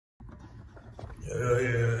Yeah,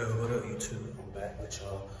 what up, YouTube? I'm back with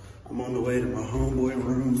y'all. I'm on the way to my homeboy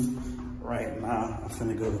room right now. I'm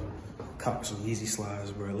finna go cop some easy slides,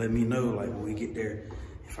 bro. Let me know, like, when we get there,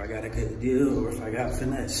 if I got a good deal or if I got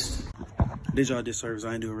finessed. Did y'all disservice?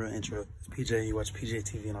 I ain't do a real intro. It's PJ, you watch PJ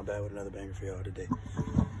TV, and I'm back with another banger for y'all today.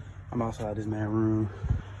 I'm outside this man's room.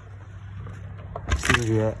 See where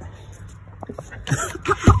he at.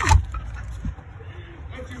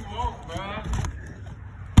 What you want, bro?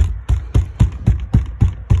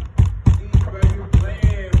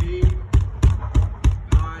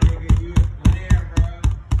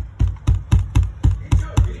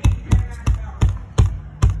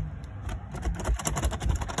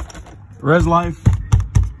 Res life.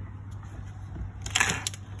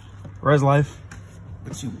 Res life.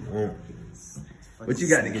 What you want? What you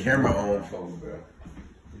got the camera on for, bro?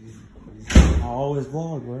 I always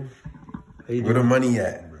vlog, bro. Where the money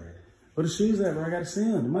at, bro? Where the shoes at, bro? I gotta see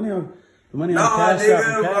them. The money on No, Cash App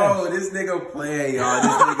and Cash. bro. This nigga playing, y'all.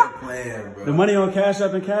 This nigga playing, bro. The money on Cash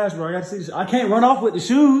App and Cash, bro. I gotta see. I can't run off with the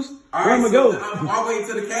shoes. All Where right, am I go? I'll wait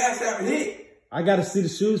till the Cash App hit. I gotta see the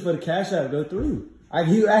shoes for the Cash App go through.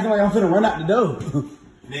 You acting like I'm finna run out the door.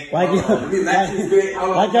 Nigga, like let me latch this bit.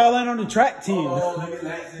 Like y'all ain't on the track team. Oh, let me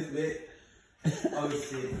latch this bit. Oh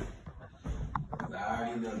shit. I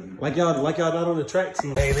already know you. Like y'all not on the track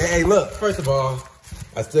team. Hey man, hey look. First of all,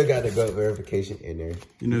 I still got the GOAT verification in there.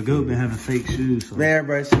 You know, GOAT been having fake shoes. So. Man,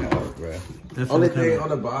 bro, shut up, bro. Only thing on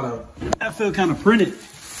the bottom. That feel kind of printed.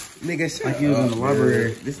 Nigga, shut like you was in the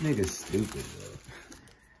library. This nigga's stupid, bro.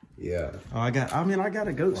 Yeah. Oh, I got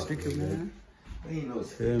a GOAT sticker, man. Ain't no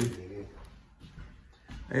sticker, nigga.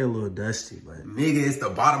 They a little dusty, but nigga, it's the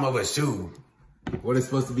bottom of a shoe. What is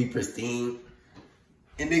supposed to be pristine.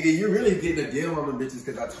 And nigga, you really getting a deal on them bitches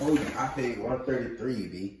because I told you I paid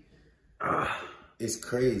 $133, B. It's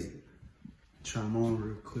crazy. Try them on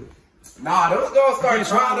real quick. Nah, don't go start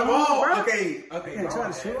trying them on. Bro. Okay. Can't try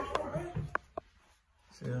the shoe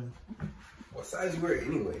on, What size you wear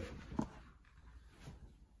anyway?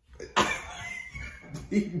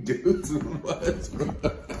 You do too much, bro.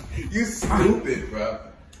 You stupid, bro.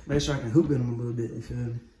 Make sure I can hoop in them a little bit, you feel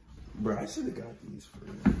me? Bro, I should have got these for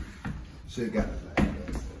real. Should have got it like that.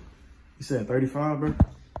 You said 35, bro?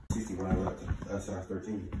 60 when I went to size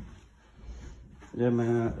 13. Yeah,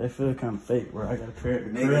 man, they feel kind of fake, bro. I got a pair of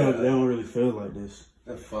the crib, they don't really feel like this.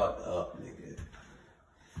 The fuck up, nigga.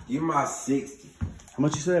 You my 60. How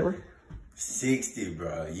much you said, bro? 60,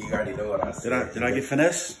 bro. You already know what I said. Did I get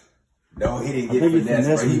finesse? No, he didn't get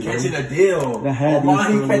finesse, bro. He catching a deal. He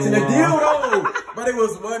catching a deal, though. But it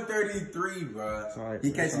was 133, bro. Sorry,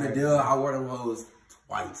 he catching a deal. I wore them hoes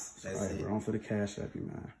twice. That's it. Bro, I'm for the Cash App, you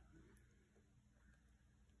man.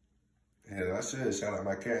 Yeah, I should shout out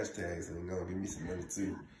my cash tags and give me some money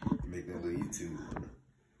too. Make that little YouTube.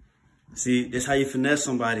 See, this how you finesse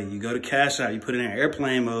somebody. You go to Cash App, you put it in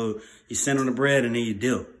airplane mode, you send them the bread, and then you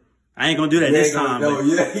deal. I ain't gonna do that this time.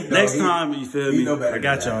 Next time, you feel me? I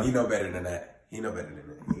got y'all. He know better than that. He know better than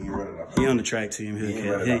that. He ain't running off. He on the track team.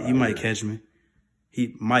 He might catch me.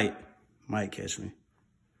 He might catch me.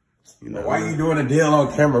 You know, why you doing a deal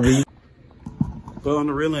on camera, B? But on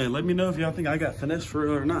the real end, let me know if y'all think I got finesse for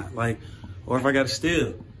real or not. Like, or if I got to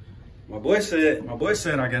steal. My boy said I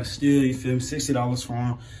got to steal, you feel me? $60 for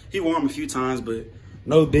him. He won him a few times, but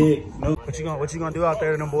no big, no. What you gonna do out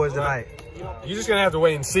there to them boys tonight? You're just gonna have to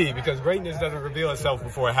wait and see because greatness doesn't reveal itself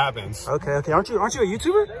before it happens. Okay. Aren't you a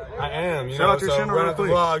YouTuber? I am. You Shout know, out to your channel run real up the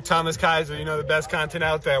quick. vlog, Thomas Kaiser. You know, the best content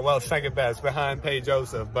out there. Well, second best behind Paige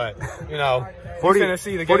Joseph, but you know, 40, you're gonna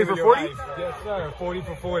see the 40 game for of your 40? life. Yes, sir. 40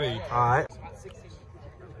 for 40. All right.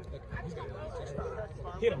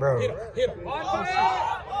 Hit him, bro. Hit him.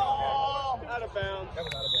 Out of bounds.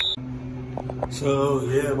 So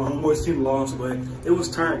yeah, my homeboy's team lost, but it was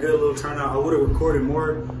good little turnout. I would have recorded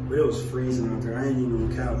more, but it was freezing out there. I ain't even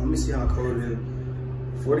gonna count. Let me see how cold it is.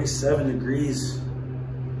 47 degrees.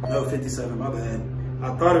 No, 57, my bad.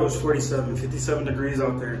 I thought it was 47, 57 degrees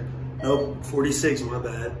out there. Nope, 46, my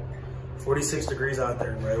bad. 46 degrees out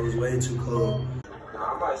there, bro. It was way too cold.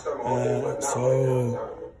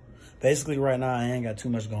 So basically right now I ain't got too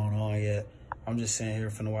much going on yet. I'm just sitting here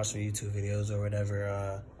finna watch some YouTube videos or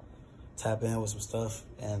whatever, tap in with some stuff,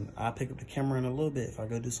 and I'll pick up the camera in a little bit if I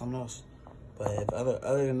go do something else. But if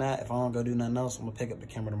other than that, if I don't go do nothing else, I'm gonna pick up the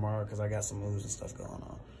camera tomorrow because I got some moves and stuff going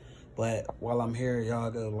on. But while I'm here,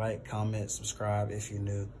 y'all go like, comment, subscribe if you're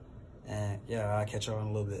new. And yeah, I'll catch y'all in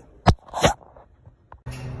a little bit.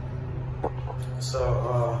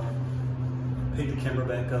 So, pick the camera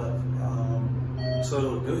back up.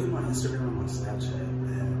 So go to my Instagram and my Snapchat,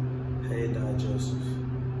 man. Joseph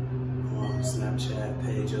on Snapchat,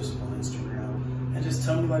 Paige Joseph on Instagram. And just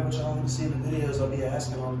tell me like what y'all want to see in the videos. I'll be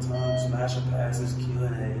asking all the time. Smash and passes,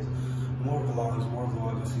 Q&As, more vlogs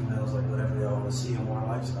of females, like whatever y'all want to see and more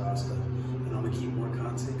lifestyle stuff. And I'm gonna keep more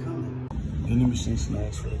content coming. Any machine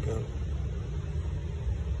snacks for the go.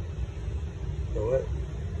 The what?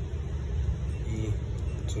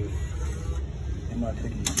 E2. In my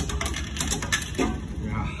cookies.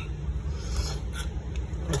 Yeah.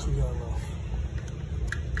 What you got left?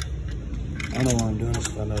 I know why I'm doing this,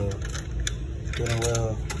 but I know doing well.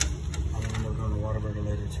 I'm gonna end up going to Whataburger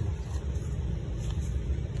later too.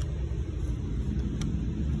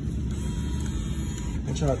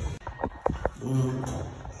 Good job.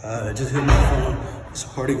 Just hit my phone. It's a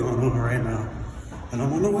party going on right now. And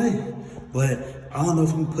I'm on the way. But I don't know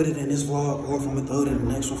if I'm gonna put it in this vlog or if I'm gonna throw it in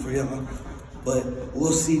the next one for y'all. But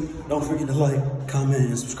we'll see. Don't forget to like, comment,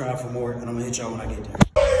 and subscribe for more. And I'm gonna hit y'all when I get there.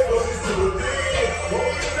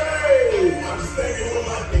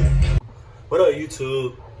 What up,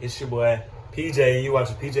 YouTube? It's your boy PJ, and you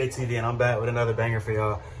watching PJ TV, and I'm back with another banger for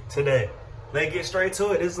y'all today. Let's get straight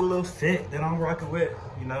to it. This is a little fit that I'm rocking with,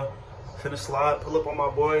 you know. Finna slide, pull up on my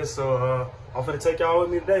boys, so I'm finna take y'all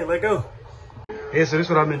with me today. Let's go. Yeah, so this is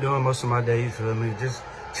what I've been doing most of my day, you feel me? Just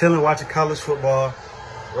chilling, watching college football,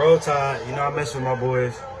 Roll Tide, you know, I mess with my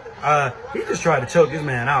boys. He just tried to choke this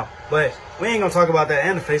man out, but we ain't gonna talk about that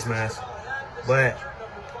and the face mask. But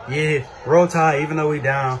yeah, Roll Tide, even though we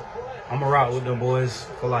down, I'ma rock with them boys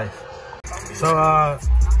for life. So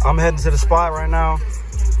I'm heading to the spot right now,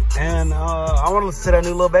 and I wanna listen to that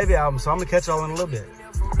new Lil Baby album, so I'm gonna catch y'all in a little bit.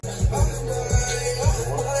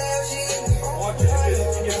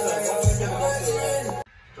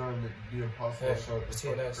 Trying to be impossible show the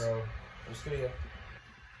TN crowd.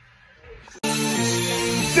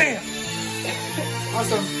 Damn!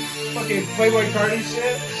 Awesome fucking Playboy Cardi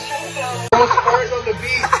shit. Those cars on the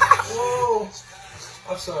beat. Whoa.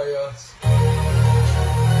 I'm sorry, y'all. Oh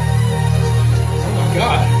my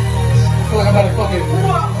god. I feel like I'm about to fucking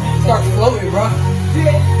start floating, bro.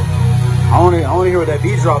 I wanna hear what that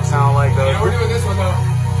beat drop sound like though. Yeah, we're doing this one though.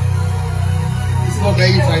 This is what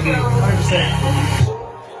Vegas I do, 100%.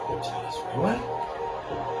 What?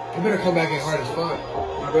 You better come back in hard as fuck.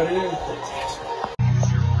 My brother is.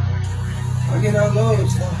 I get our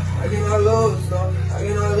loads, though. I get our loads, though. I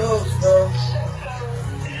get our loads, though.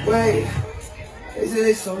 Wait. They said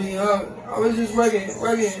they saw me up. I was just working.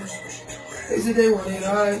 They said they wanted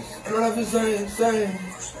eyes. And all I'm saying.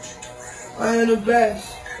 I am the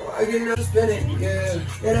best. I get another spinning, yeah.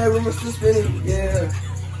 Yeah, that room is still spinning, yeah.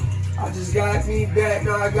 I just got me back,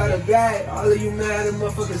 now I got a bag. All of you mad and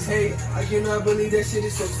motherfuckers hate. I cannot believe that shit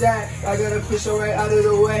is so sad. I gotta push her right out of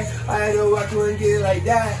the way. I had to walk through and get it like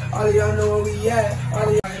that. All of y'all know where we at. All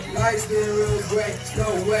of y'all life's been real great. No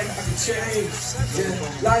way I can change. Yeah,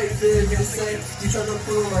 life is the same. You tryna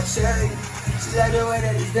pull my chain. She like the way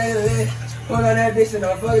that it's daily. Hold on that bitch and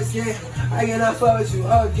I'll fuck again. I cannot fuck with you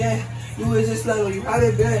again. You was just slow, you had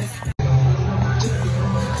it been.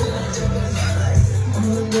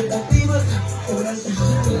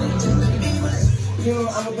 You know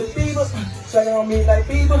I'm a believer, second on me like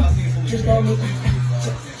people. Just gonna be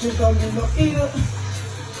no eater.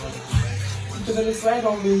 Just let it swag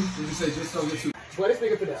on me. You say just don't get you. Boy, this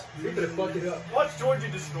nigga finna, he finna fuck it up. Watch Georgia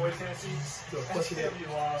destroy Tennessee. Fuck it up.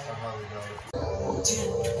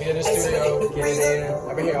 We in the studio, getting in.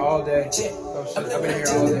 I've been here all day. Oh shit, I've been here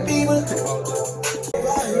all day.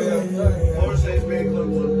 Florida State's been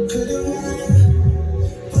close.